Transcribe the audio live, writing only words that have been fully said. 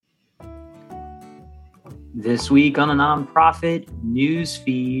This week on the nonprofit news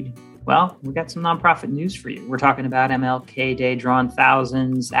feed, well, we got some nonprofit news for you. We're talking about MLK Day drawing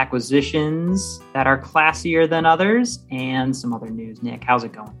thousands, acquisitions that are classier than others, and some other news. Nick, how's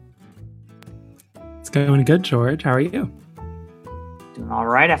it going? It's going good, George. How are you? Doing all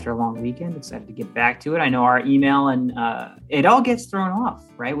right after a long weekend. Excited to get back to it. I know our email and it all gets thrown off,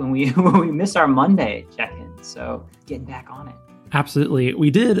 right? When we miss our Monday check-in. So getting back on it. Absolutely.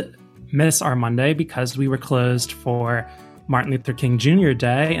 We did miss our Monday because we were closed for Martin Luther King Jr.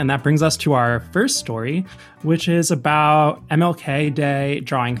 Day. And that brings us to our first story, which is about MLK Day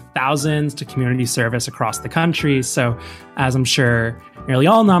drawing thousands to community service across the country. So as I'm sure nearly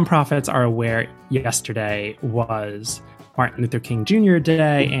all nonprofits are aware, yesterday was Martin Luther King Jr.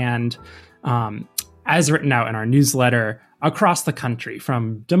 Day. And as written out in our newsletter, across the country,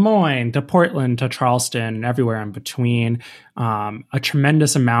 from Des Moines to Portland to Charleston and everywhere in between, a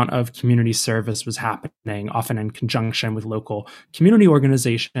tremendous amount of community service was happening, often in conjunction with local community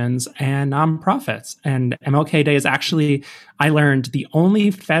organizations and nonprofits. And MLK Day is actually, I learned, the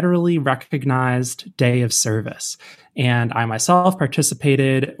only federally recognized day of service. And I myself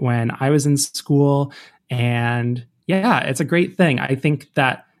participated when I was in school. And yeah, it's a great thing. I think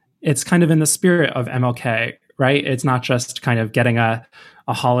that it's kind of in the spirit of MLK, right? It's not just kind of getting a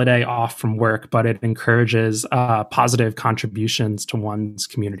holiday off from work, but it encourages positive contributions to one's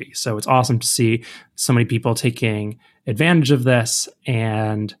community. So it's awesome to see so many people taking advantage of this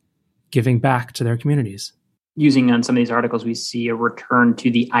and giving back to their communities. Using on some of these articles, we see a return to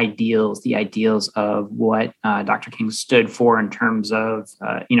the ideals of what Dr. King stood for in terms of,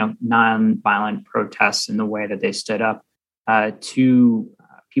 nonviolent protests and the way that they stood up to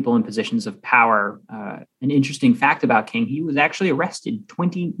people in positions of power. An interesting fact about King, he was actually arrested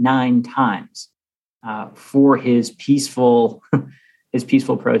 29 times for his peaceful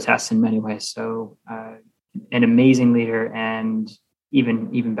protests in many ways. So an amazing leader, and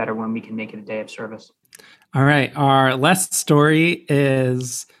even better when we can make it a day of service. All right. Our last story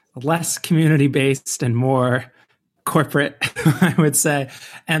is less community-based and more corporate, I would say.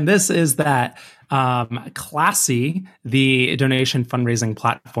 And this is that Classy, the donation fundraising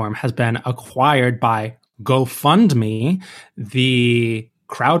platform, has been acquired by GoFundMe, the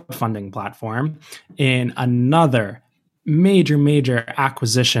crowdfunding platform, in another major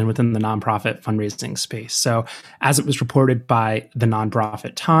acquisition within the nonprofit fundraising space. So as it was reported by the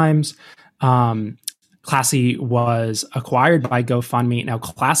Nonprofit Times, Classy was acquired by GoFundMe. Now,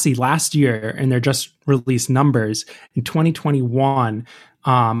 Classy last year, in their just released numbers, in 2021,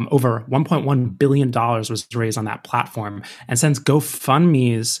 over $1.1 billion was raised on that platform. And since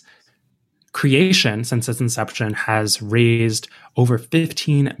GoFundMe's creation, since its inception, has raised over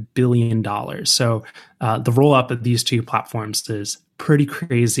 $15 billion. So the roll-up of these two platforms is pretty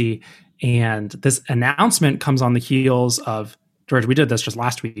crazy. And this announcement comes on the heels of, George, we did this just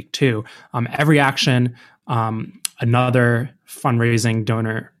last week too. Every Action, another fundraising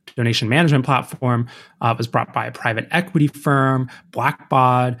donation management platform, was brought by a private equity firm.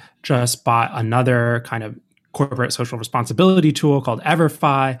 Blackbaud just bought another kind of corporate social responsibility tool called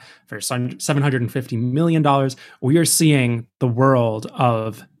EverFi for $750 million. We are seeing the world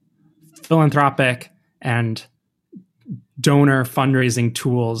of philanthropic and donor fundraising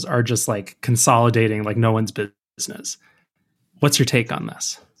tools are just like consolidating like no one's business. What's your take on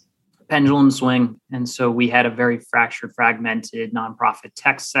this? Pendulum swing. And so we had a very fragmented nonprofit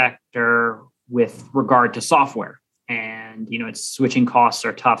tech sector with regard to software. And, its switching costs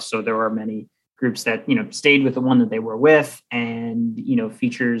are tough. So there were many groups that, stayed with the one that they were with, and,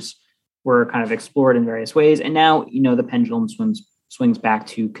 features were kind of explored in various ways. And now, the pendulum swings back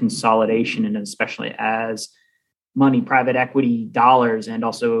to consolidation, and especially as money, private equity dollars, and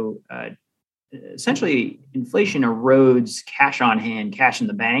also essentially inflation erodes cash on hand, cash in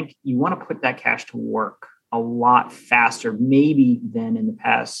the bank. You want to put that cash to work a lot faster, maybe than in the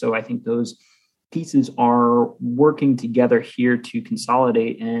past. So I think those pieces are working together here to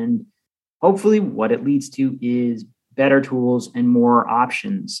consolidate. And hopefully what it leads to is better tools and more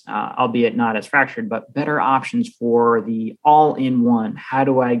options, albeit not as fractured, but better options for the all-in-one. How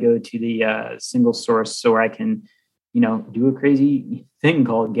do I go to the single source so I can, do a crazy thing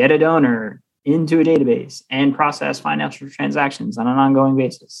called get a donor into a database and process financial transactions on an ongoing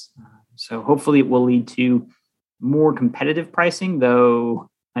basis. So hopefully it will lead to more competitive pricing, though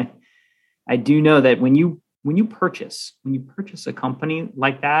I do know that when you purchase a company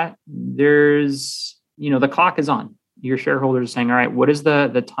like that, there's, the clock is on. Your shareholders are saying, all right, what is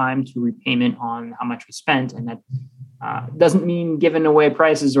the time to repayment on how much we spent? And that doesn't mean giving away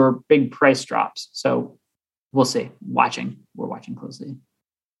prices or big price drops. So we'll see. We're watching closely.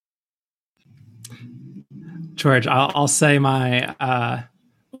 George, I'll say my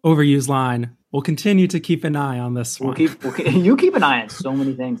overused line. We'll continue to keep an eye on this one. You keep an eye on so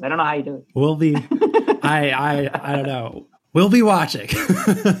many things. I don't know how you do it. We'll be. I don't know. We'll be watching.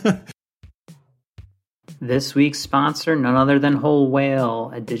 This week's sponsor, none other than Whole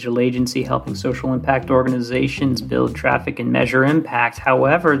Whale, a digital agency helping social impact organizations build traffic and measure impact.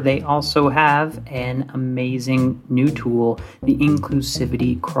 However, they also have an amazing new tool, the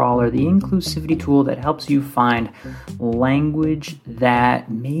Inclusivity Crawler, the inclusivity tool that helps you find language that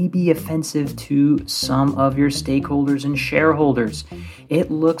may be offensive to some of your stakeholders and shareholders.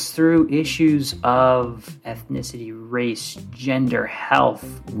 It looks through issues of ethnicity, race, gender,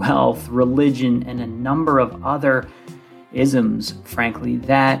 health, wealth, religion, and a number of other isms, frankly,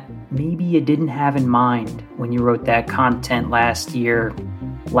 that maybe you didn't have in mind when you wrote that content last year,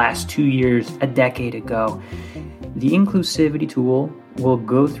 last 2 years, a decade ago. The inclusivity tool will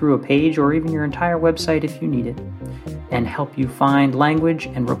go through a page or even your entire website if you need it and help you find language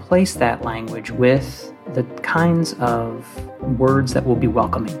and replace that language with the kinds of words that will be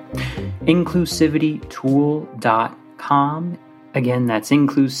welcoming. Inclusivitytool.com. Again, that's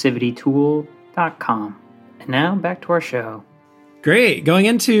inclusivitytool.com. And now back to our show. Great. Going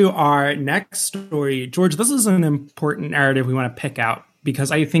into our next story, George, this is an important narrative we want to pick out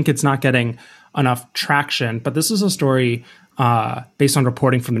because I think it's not getting enough traction. But this is a story based on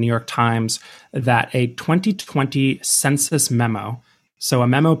reporting from the New York Times that a 2020 census memo, so a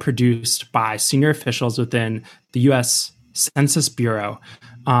memo produced by senior officials within the U.S. Census Bureau,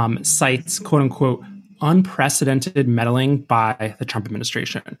 cites, quote unquote, unprecedented meddling by the Trump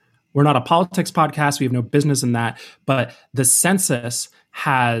administration. We're not a politics podcast. We have no business in that. But the census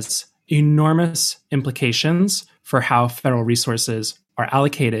has enormous implications for how federal resources are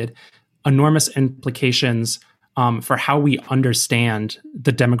allocated, enormous implications for how we understand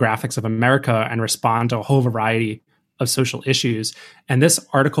the demographics of America and respond to a whole variety of social issues. And this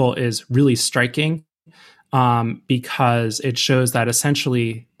article is really striking because it shows that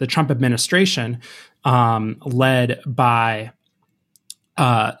essentially the Trump administration, led by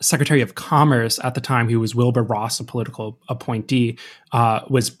Secretary of Commerce at the time, who was Wilbur Ross, a political appointee,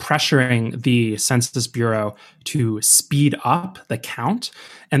 was pressuring the Census Bureau to speed up the count.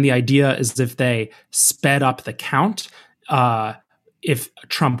 And the idea is if they sped up the count, if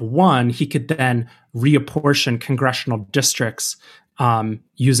Trump won, he could then reapportion congressional districts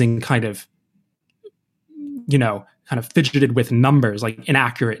using kind of fidgeted with numbers, like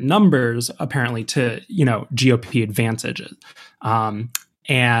inaccurate numbers, apparently, to, GOP advantages.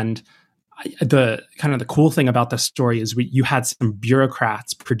 And the cool thing about this story is you had some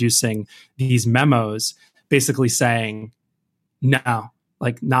bureaucrats producing these memos basically saying, no,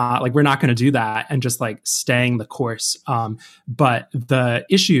 we're not going to do that, and just staying the course. But the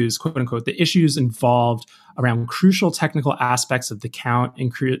issues, quote unquote, the issues involved around crucial technical aspects of the count,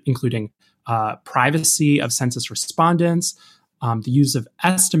 including privacy of census respondents, the use of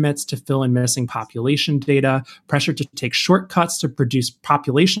estimates to fill in missing population data, pressure to take shortcuts to produce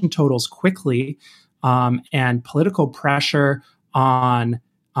population totals quickly, and political pressure on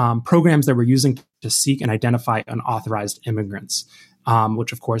programs that were using to seek and identify unauthorized immigrants,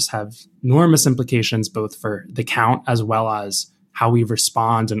 which of course have enormous implications both for the count as well as how we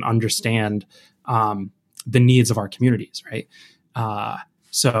respond and understand the needs of our communities, right?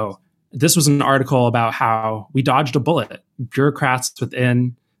 So this was an article about how we dodged a bullet. Bureaucrats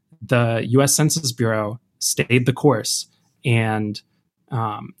within the U.S. Census Bureau stayed the course and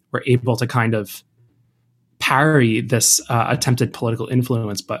were able to kind of parry this attempted political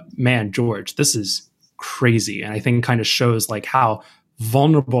influence. But man, George, this is crazy. And I think kind of shows how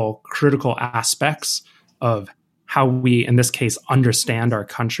vulnerable critical aspects of how we, in this case, understand our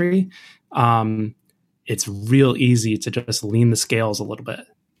country. It's real easy to just lean the scales a little bit.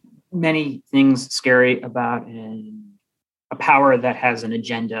 Many things scary about a power that has an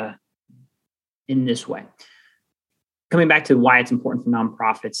agenda in this way. Coming back to why it's important for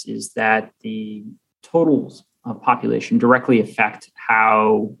nonprofits is that the totals of population directly affect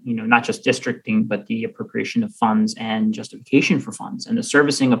how, not just districting, but the appropriation of funds and justification for funds and the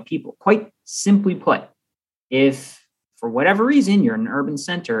servicing of people. Quite simply put, if for whatever reason you're in an urban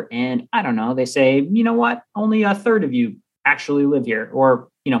center and they say, you know what, only a third of you actually live here, or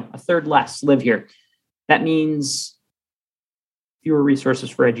a third less live here, that means fewer resources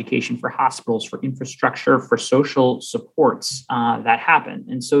for education, for hospitals, for infrastructure, for social supports that happen.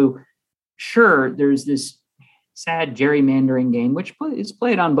 And so, sure, there's this sad gerrymandering game, which is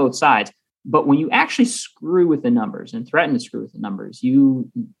played on both sides. But when you actually screw with the numbers and threaten to screw with the numbers,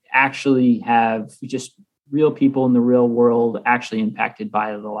 you actually have just real people in the real world actually impacted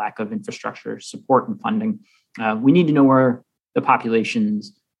by the lack of infrastructure support and funding. We need to know where the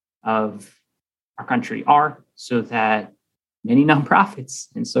populations of our country are so that many nonprofits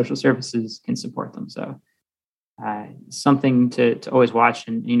and social services can support them. So something to always watch.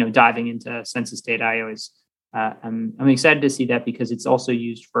 And, diving into census data, I always, I'm excited to see that because it's also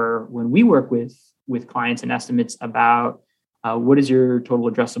used for when we work with clients and estimates about what is your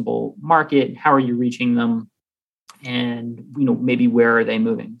total addressable market, how are you reaching them, and, maybe where are they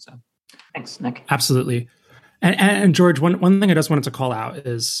moving. So thanks, Nick. Absolutely. And George, one thing I just wanted to call out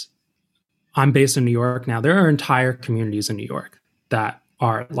is I'm based in New York now. There are entire communities in New York that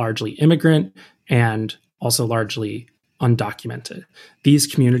are largely immigrant and also largely undocumented. These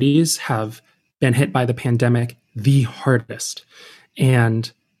communities have been hit by the pandemic the hardest.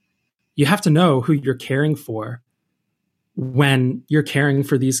 And you have to know who you're caring for when you're caring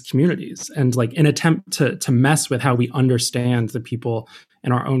for these communities. And like an attempt to mess with how we understand the people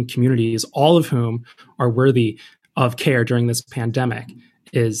in our own communities, all of whom are worthy of care during this pandemic,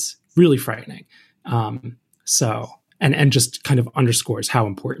 is really frightening. And just kind of underscores how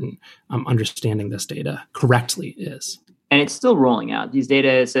important understanding this data correctly is. And it's still rolling out. These data,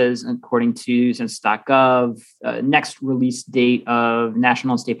 it says, according to census.gov, next release date of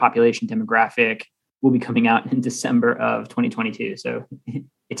national and state population demographic will be coming out in December of 2022. So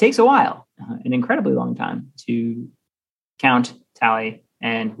it takes a while, an incredibly long time to count, tally,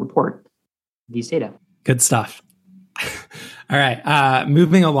 and report these data. Good stuff. All right.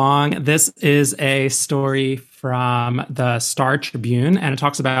 Moving along, this is a story from the Star Tribune, and it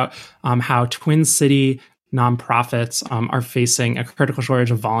talks about how Twin City nonprofits are facing a critical shortage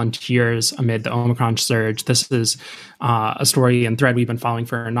of volunteers amid the Omicron surge. This is a story and thread we've been following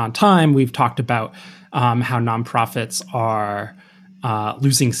for a long time. We've talked about how nonprofits are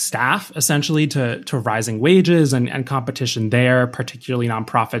losing staff essentially to rising wages and competition there, particularly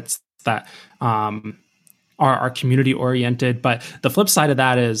nonprofits that are community oriented. But the flip side of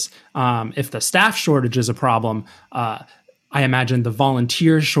that is if the staff shortage is a problem, I imagine the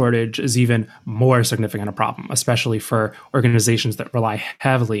volunteer shortage is even more significant a problem, especially for organizations that rely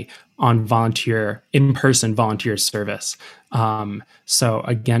heavily on in-person volunteer service. So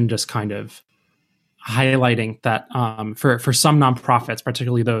again, just kind of highlighting that for some nonprofits,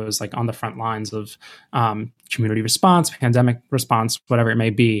 particularly those like on the front lines of community response, pandemic response, whatever it may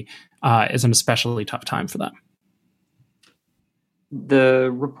be, is an especially tough time for them. The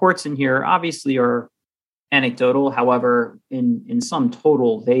reports in here obviously are anecdotal. However, in sum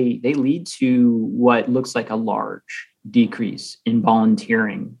total, they lead to what looks like a large decrease in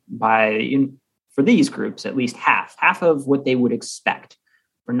volunteering for these groups, at least half of what they would expect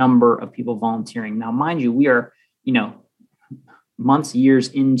for number of people volunteering. Now, mind you, we are, months, years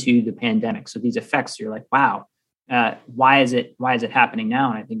into the pandemic. So these effects, you're like, wow, why is it happening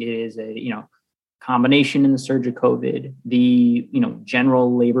now? And I think it is a, combination in the surge of COVID, the,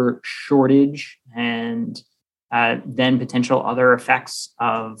 general labor shortage, and then potential other effects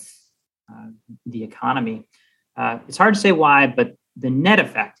of the economy. It's hard to say why, but the net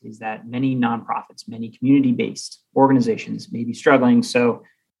effect is that many nonprofits, many community-based organizations may be struggling. So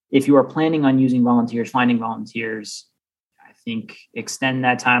if you are planning on using volunteers, finding volunteers, I think extend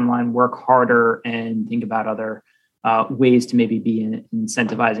that timeline, work harder, and think about other ways to maybe be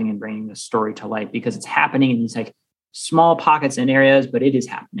incentivizing and bringing the story to light, because it's happening in these like small pockets and areas, but it is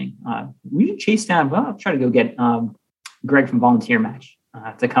happening. We should chase down, I'll try to go get Greg from Volunteer Match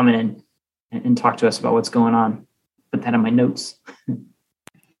to come in and talk to us about what's going on. Put that in my notes.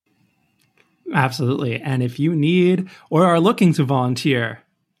 Absolutely. And if you need or are looking to volunteer,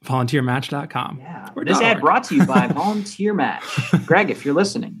 volunteermatch.com. Yeah. This ad brought to you by Volunteer Match. Greg, if you're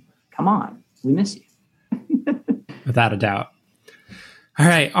listening, come on. We miss you. Without a doubt. All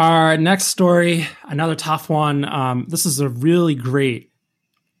right. Our next story, another tough one. This is a really great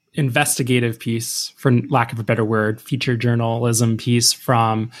investigative piece, for lack of a better word, feature journalism piece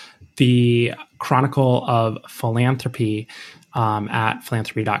from the Chronicle of Philanthropy at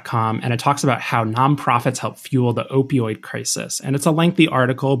philanthropy.com. And it talks about how nonprofits help fuel the opioid crisis. And it's a lengthy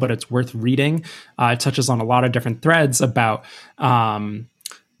article, but it's worth reading. It touches on a lot of different threads about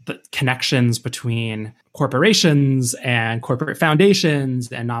the connections between corporations and corporate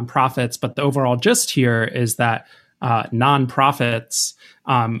foundations and nonprofits. But the overall gist here is that nonprofits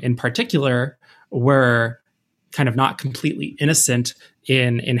in particular were kind of not completely innocent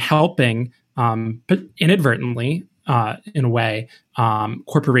in helping, but inadvertently, in a way,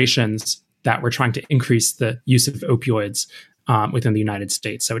 corporations that were trying to increase the use of opioids within the United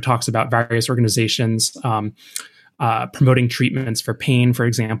States. So it talks about various organizations promoting treatments for pain, for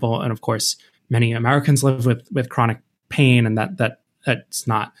example, and of course, many Americans live with chronic pain, and that's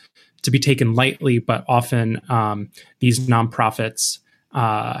not to be taken lightly. But often these nonprofits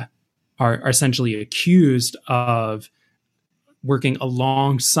are essentially accused of working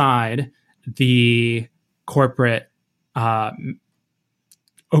alongside the corporate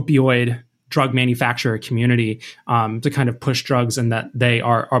opioid drug manufacturer community to kind of push drugs, and that they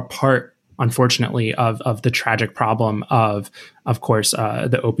are part, unfortunately, of the tragic problem of course,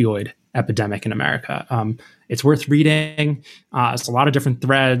 the opioid epidemic in America. It's worth reading. It's a lot of different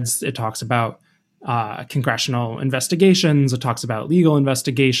threads. It talks about congressional investigations. It talks about legal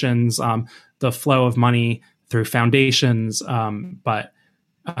investigations, the flow of money through foundations. But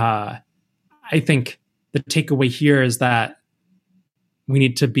I think the takeaway here is that we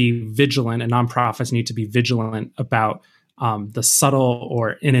need to be vigilant, and nonprofits need to be vigilant about the subtle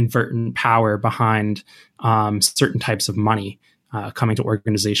or inadvertent power behind certain types of money coming to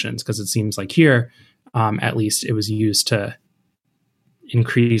organizations, because it seems like here, at least, it was used to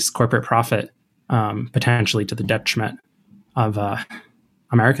increase corporate profit, potentially to the detriment of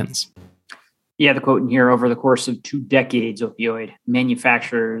Americans. Yeah, the quote in here: over the course of 2 decades, opioid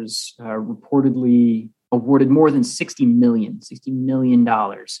manufacturers reportedly awarded more than $60 million to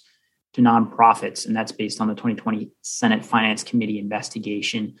nonprofits. And that's based on the 2020 Senate Finance Committee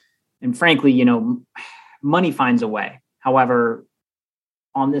investigation. And frankly, money finds a way. However,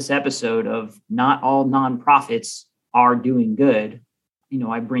 on this episode of not all nonprofits are doing good,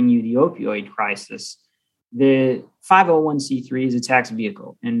 I bring you the opioid crisis. The 501c3 is a tax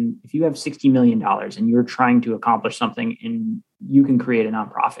vehicle. And if you have $60 million and you're trying to accomplish something, and you can create a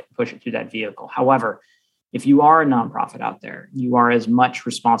nonprofit, push it through that vehicle. However, if you are a nonprofit out there, you are as much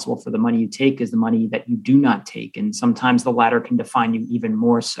responsible for the money you take as the money that you do not take. And sometimes the latter can define you even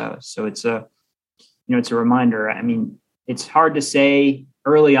more so. So it's a reminder. I mean, it's hard to say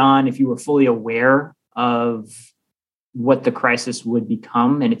early on if you were fully aware of what the crisis would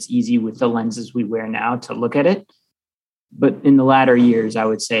become. And it's easy with the lenses we wear now to look at it. But in the latter years, I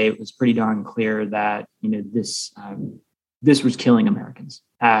would say it was pretty darn clear that, this was killing Americans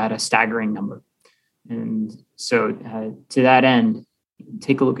at a staggering number. And so to that end,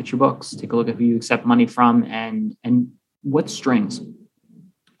 take a look at your books, take a look at who you accept money from, and what strings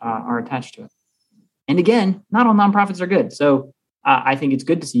are attached to it. And again, not all nonprofits are good. So I think it's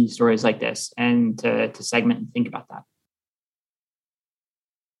good to see stories like this and to segment and think about that.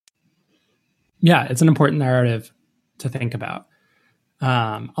 Yeah, it's an important narrative to think about.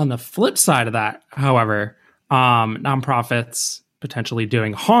 On the flip side of that, however, nonprofits potentially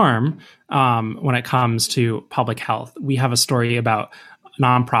doing harm when it comes to public health. We have a story about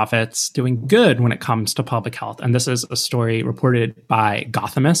nonprofits doing good when it comes to public health. And this is a story reported by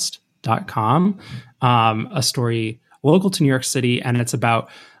Gothamist.com, a story local to New York City. And it's about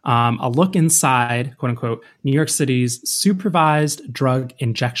a look inside, quote unquote, New York City's supervised drug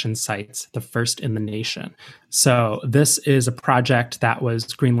injection sites, the first in the nation. So this is a project that was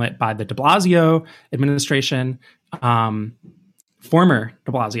greenlit by the de Blasio administration, former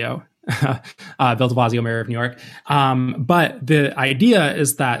de Blasio, Bill de Blasio, mayor of New York. But the idea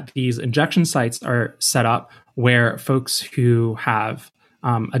is that these injection sites are set up where folks who have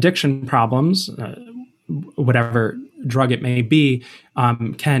addiction problems, whatever drug it may be,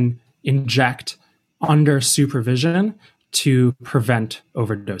 can inject under supervision to prevent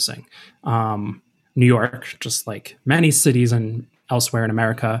overdosing. New York, just like many cities and elsewhere in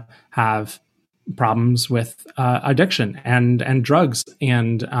America, have problems with addiction and drugs.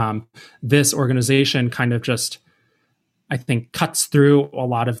 And this organization kind of just, I think, cuts through a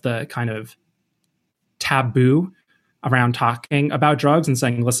lot of the kind of taboo around talking about drugs and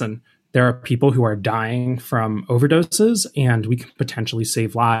saying, listen, there are people who are dying from overdoses and we can potentially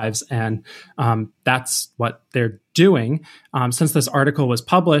save lives. And that's what they're doing. Since this article was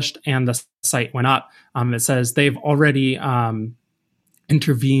published and the site went up, it says they've already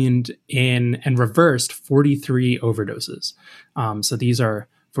intervened in and reversed 43 overdoses. So these are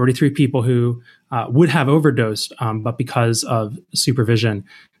 43 people who would have overdosed, but because of supervision,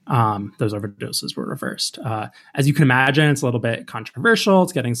 those overdoses were reversed. As you can imagine, it's a little bit controversial.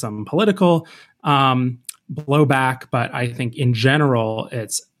 It's getting some political blowback, but I think in general,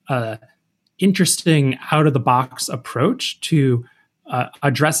 it's an interesting out-of-the-box approach to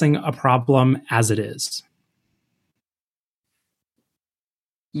addressing a problem as it is.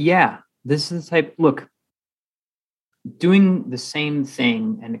 Yeah, this is the type, look, doing the same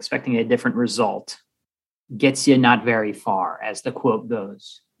thing and expecting a different result gets you not very far, as the quote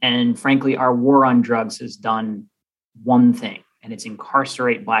goes. And frankly, our war on drugs has done one thing, and it's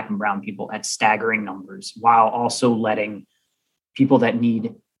incarcerate Black and brown people at staggering numbers, while also letting people that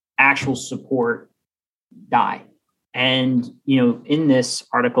need actual support die. And, in this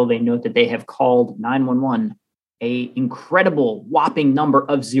article, they note that they have called 911 a incredible whopping number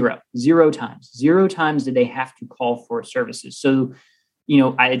of zero times did they have to call for services. So,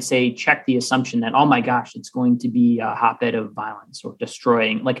 I'd say check the assumption that, oh my gosh, it's going to be a hotbed of violence or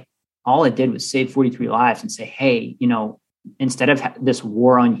destroying. Like, all it did was save 43 lives and say, hey, instead of this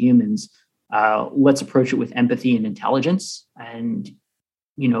war on humans, let's approach it with empathy and intelligence and,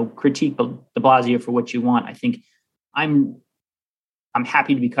 critique de Blasio for what you want. I think I'm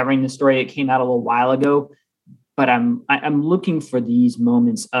happy to be covering this story. It came out a little while ago, but I'm looking for these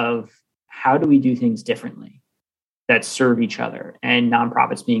moments of how do we do things differently that serve each other, and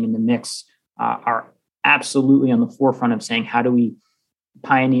nonprofits being in the mix are absolutely on the forefront of saying, how do we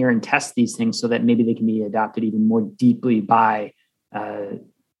pioneer and test these things so that maybe they can be adopted even more deeply by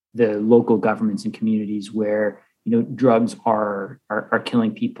the local governments and communities where, drugs are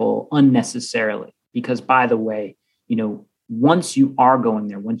killing people unnecessarily. Because, by the way, once you are going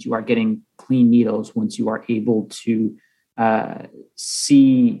there, once you are getting clean needles, once you are able to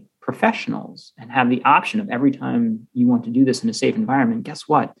see professionals and have the option of every time you want to do this in a safe environment, guess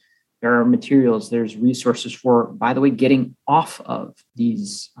what? There are materials, there's resources for, by the way, getting off of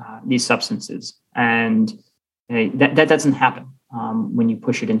these substances. And that doesn't happen when you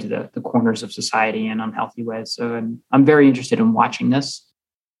push it into the corners of society in unhealthy ways. So I'm very interested in watching this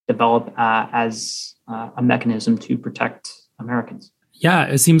develop as a mechanism to protect Americans. Yeah,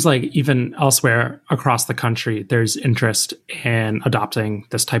 it seems like even elsewhere across the country, there's interest in adopting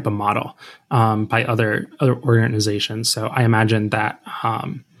this type of model by other organizations. So I imagine that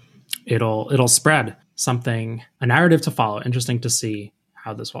it'll spread a narrative to follow. Interesting to see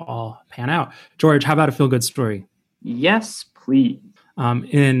how this will all pan out. George, how about a feel-good story? Yes, please.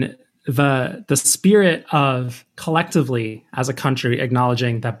 In the spirit of collectively as a country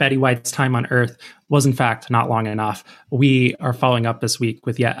acknowledging that Betty White's time on Earth was in fact not long enough, we are following up this week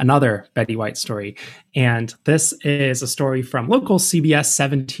with yet another Betty White story. And this is a story from local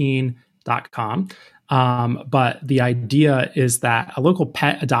CBS17.com. But the idea is that a local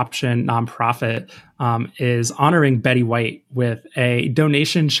pet adoption nonprofit is honoring Betty White with a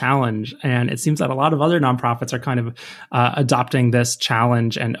donation challenge. And it seems that a lot of other nonprofits are kind of adopting this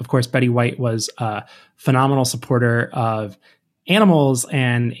challenge. And of course, Betty White was a phenomenal supporter of animals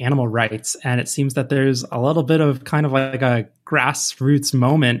and animal rights. And it seems that there's a little bit of kind of like a grassroots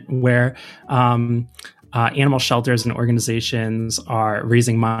moment where animal shelters and organizations are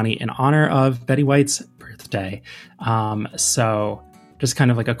raising money in honor of Betty White's birthday. So just kind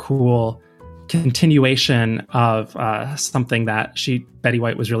of like a cool continuation of something that Betty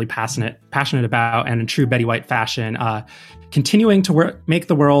White was really passionate about, and in true Betty White fashion, continuing to make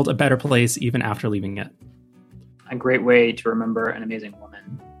the world a better place even after leaving it. A great way to remember an amazing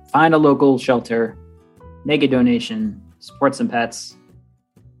woman. Find a local shelter, make a donation, support some pets.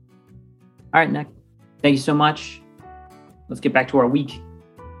 All right, Nick. Thank you so much. Let's get back to our week.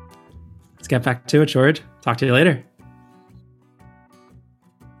 Let's get back to it, George. Talk to you later.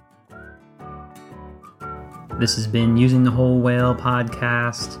 This has been Using the Whole Whale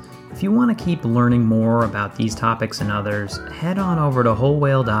podcast. If you want to keep learning more about these topics and others, head on over to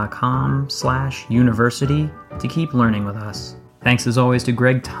wholewhale.com/university to keep learning with us. Thanks as always to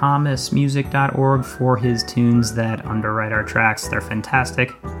GregThomasMusic.org for his tunes that underwrite our tracks. They're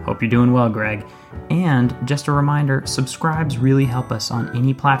fantastic. Hope you're doing well, Greg. And just a reminder, subscribes really help us on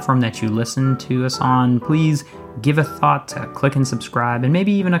any platform that you listen to us on. Please give a thought to click and subscribe, and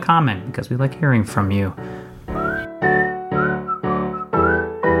maybe even a comment, because we like hearing from you.